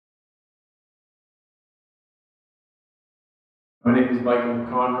My name is Michael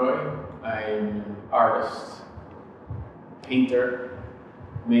Conroy. I'm an artist, painter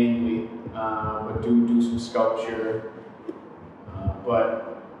mainly, but do some sculpture,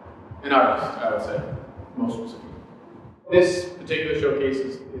 but an artist, I would say, most specifically. This particular showcase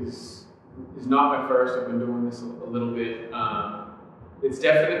is not my first. I've been doing this a little bit. It's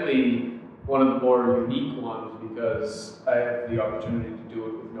definitely one of the more unique ones because I have the opportunity to do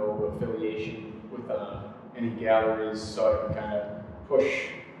it with no affiliation with any galleries, so I can kind of push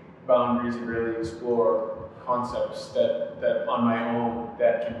boundaries and really explore concepts that on my own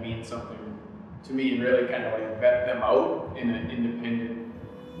that can mean something to me and really kind of like vet them out in an independent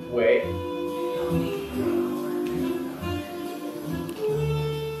way.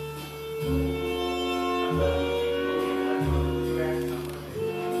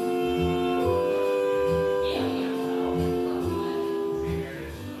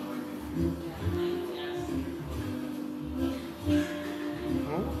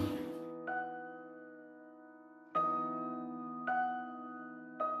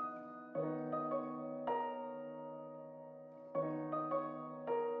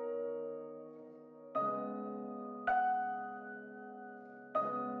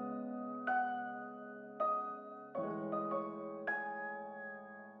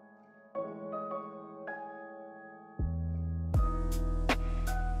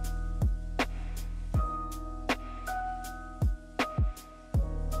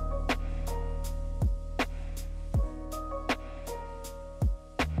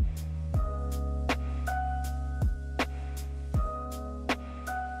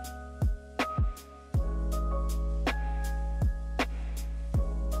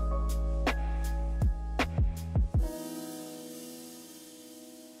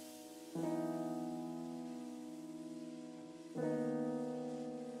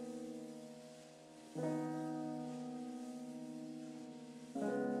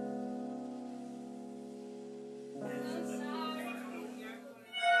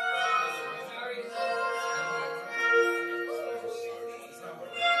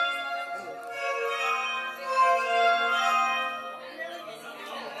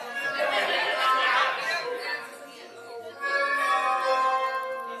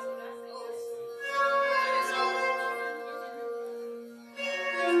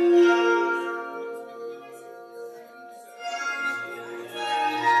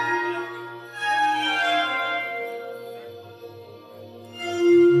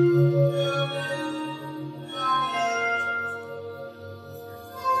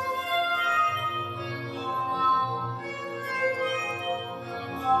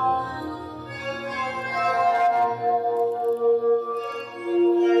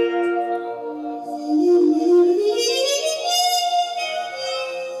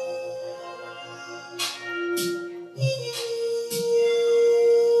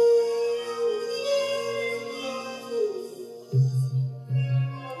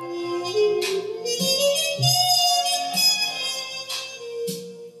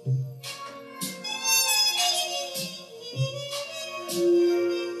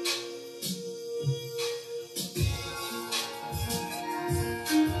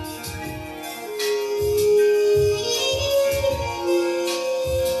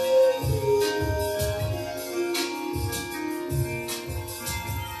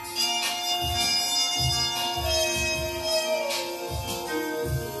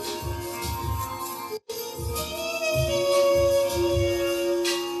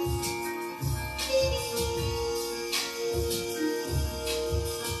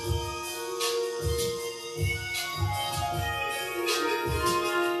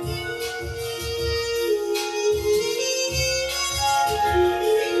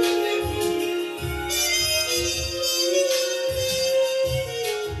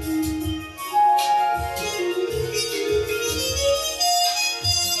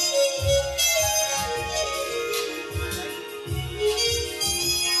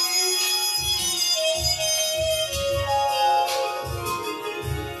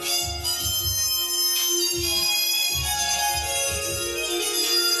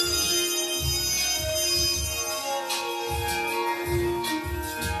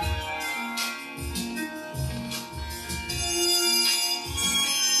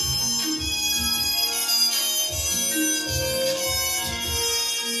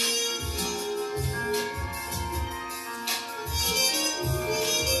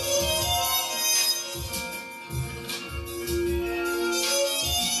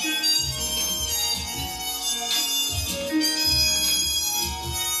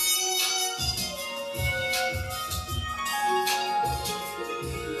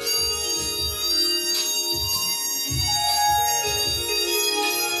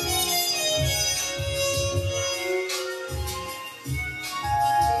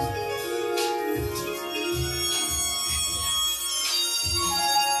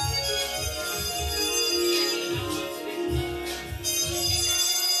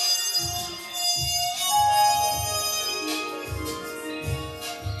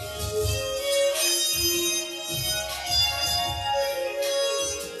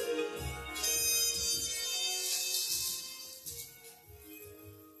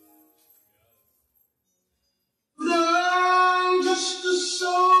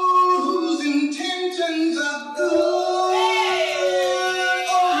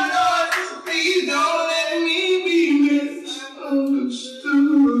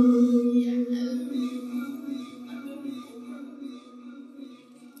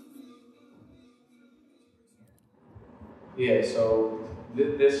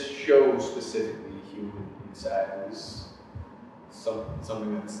 this show specifically, Human Inside, was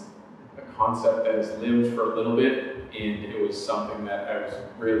something that's a concept that has lived for a little bit, and it was something that I was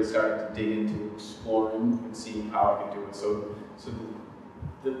really starting to dig into, exploring and seeing how I could do it. So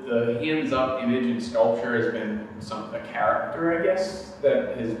the hands-up image and sculpture has been a character, I guess,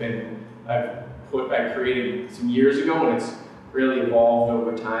 that has been I created some years ago, and it's really evolved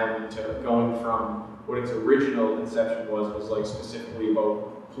over time into going from what its original inception was like specifically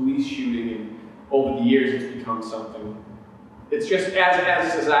about police shooting, and over the years it's become something. It's just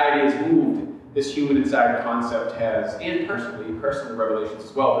as society has moved, this human inside concept has, and personal revelations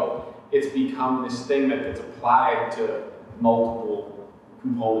as well, but it's become this thing that gets applied to multiple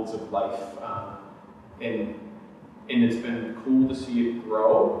components of life, and it's been cool to see it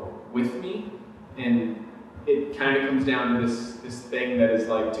grow with me, and it kind of comes down to this thing that is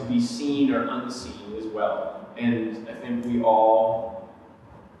like to be seen or unseen as well. And I think we all,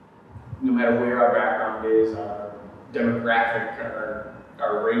 no matter where our background is, our demographic,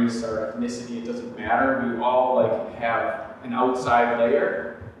 our race, our ethnicity, it doesn't matter. We all like have an outside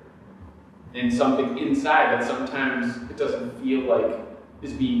layer and something inside that sometimes it doesn't feel like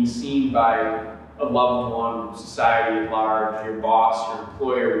is being seen by a loved one, society at large, your boss, your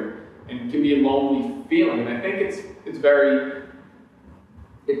employer, and it can be a lonely feeling. And I think it's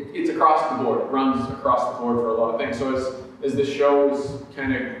across the board. It runs across the board for a lot of things. So as the show was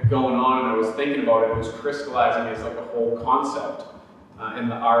kind of going on and I was thinking about it, it was crystallizing as like a whole concept. And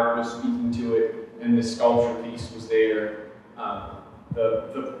the art was speaking to it, and the sculpture piece was there.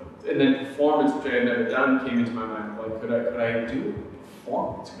 And then performance, which I had never done, came into my mind. Like, could I do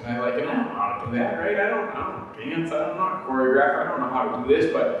performance? Could I I don't know how to do that, right? I don't dance. I'm not a choreographer. I don't know how to do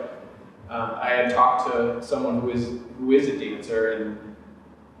this. But I had talked to someone who is a dancer and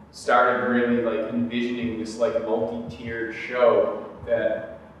started really like envisioning this like multi-tiered show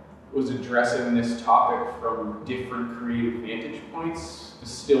that was addressing this topic from different creative vantage points: the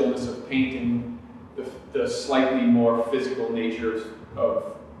stillness of painting, the slightly more physical nature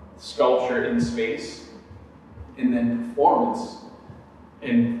of sculpture in space, and then performance,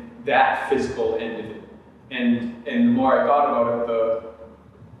 and that physical end of it. And the more I thought about it,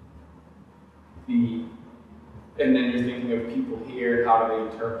 and then you're thinking of people here, how do they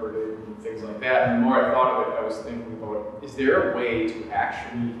interpret it, and things like that. And the more I thought of it, I was thinking about, is there a way to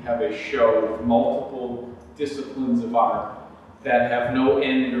actually have a show with multiple disciplines of art that have no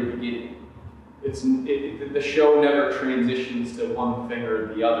end or beginning? The show never transitions to one thing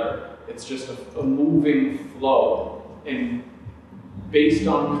or the other. It's just a moving flow, and based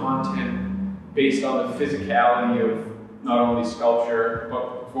on content, based on the physicality of not only sculpture,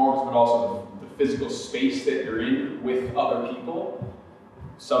 but performance, but also the physical space that you're in with other people,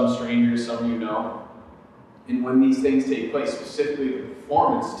 some strangers, some you know. And when these things take place, specifically the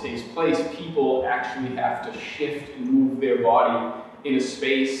performance takes place, people actually have to shift and move their body in a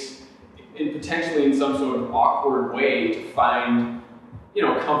space, and potentially in some sort of awkward way to find,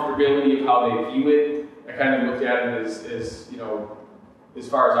 comfortability of how they view it. I kind of looked at it as as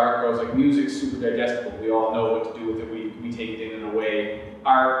far as art goes, like music's super digestible. We all know what to do with it. We take it in a way.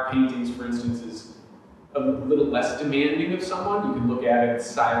 Art, paintings, for instance, is a little less demanding of someone. You can look at it, it's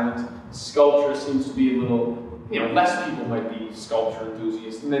silent. Sculpture seems to be a little, less people might be sculpture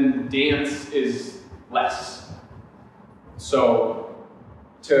enthusiasts. And then dance is less.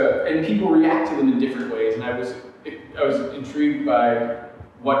 And people react to them in different ways. And I was intrigued by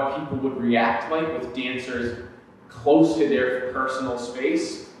what people would react like with dancers close to their personal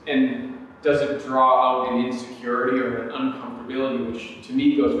space, and does it draw out an insecurity or an uncomfortability, which to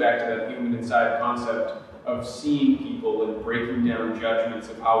me goes back to that human inside concept of seeing people and breaking down judgments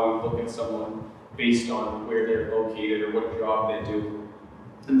of how we look at someone based on where they're located or what job they do,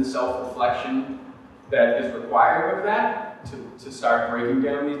 and the self-reflection that is required of that to start breaking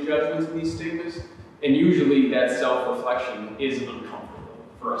down these judgments and these stigmas. And usually that self-reflection is uncomfortable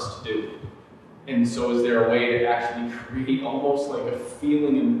for us to do. And so is there a way to actually create almost like a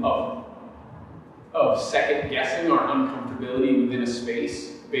feeling of second guessing or uncomfortability within a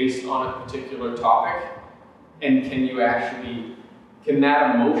space based on a particular topic? And can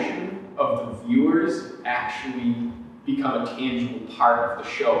that emotion of the viewers actually become a tangible part of the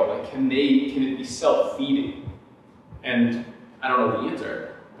show? Like, can it be self-feeding? And I don't know the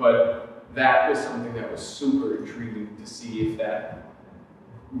answer, but that was something that was super intriguing to see if that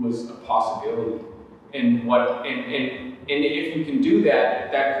was a possibility. And if you can do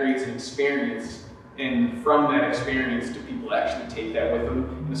that, that creates an experience. And from that experience, do people actually take that with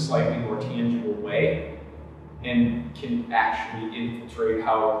them in a slightly more tangible way, and can actually infiltrate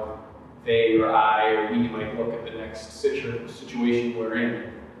how they or I or we might look at the next situation we're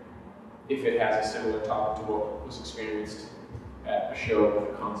in? if it has a similar topic to what was experienced at a show with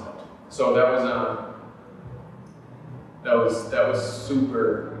a concept. So that was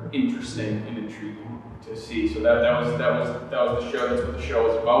super interesting and intriguing to see. So that was the show. That's what the show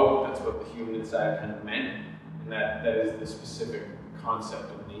was about. That's what the human inside kind of meant, and that is the specific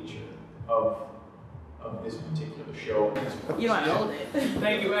concept and nature of this particular show. You don't hold it.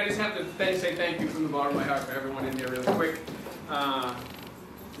 Thank you. I just have to say thank you from the bottom of my heart for everyone in here really quick.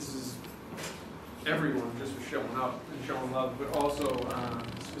 This is everyone just for showing up and showing love, but also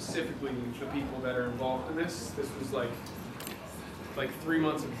specifically the people that are involved in this. This was like 3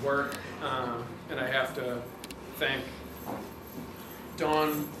 months of work, and I have to thank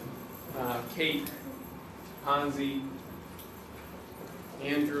Dawn, Kate, Hansi,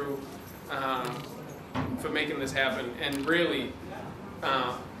 Andrew, for making this happen, and really,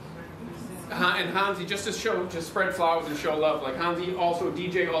 and Hansi, just to spread flowers and show love. Like Hansi, also a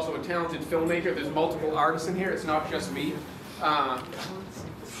DJ, also a talented filmmaker. There's multiple artists in here. It's not just me.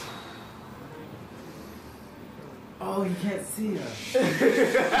 Oh, you can't see her.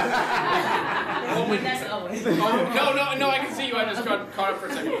 Owen, That's Owen. no, I can see you. I just got caught up for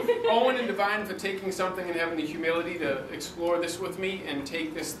a second. Owen and Divine for taking something and having the humility to explore this with me and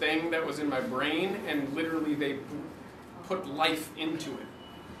take this thing that was in my brain and literally they put life into it.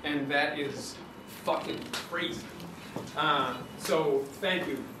 And that is fucking crazy. So thank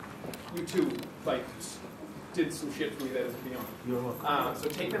you. You too, did some shit for me that is beyond. You're welcome. So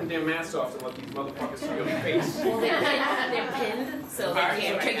take them damn masks off and let these motherfuckers see your face. Well, they're pinned, so they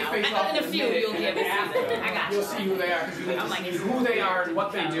can't right take now. your face off In a few, you'll be able to see them. I got you. You'll see who they are, because you need I'm to like, see who they are and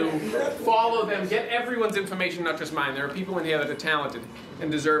what they do. Follow them. Get everyone's information, not just mine. There are people in here that are talented and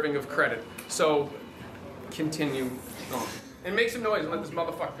deserving of credit. So continue on. And make some noise and let this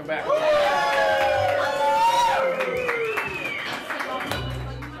motherfucker come back.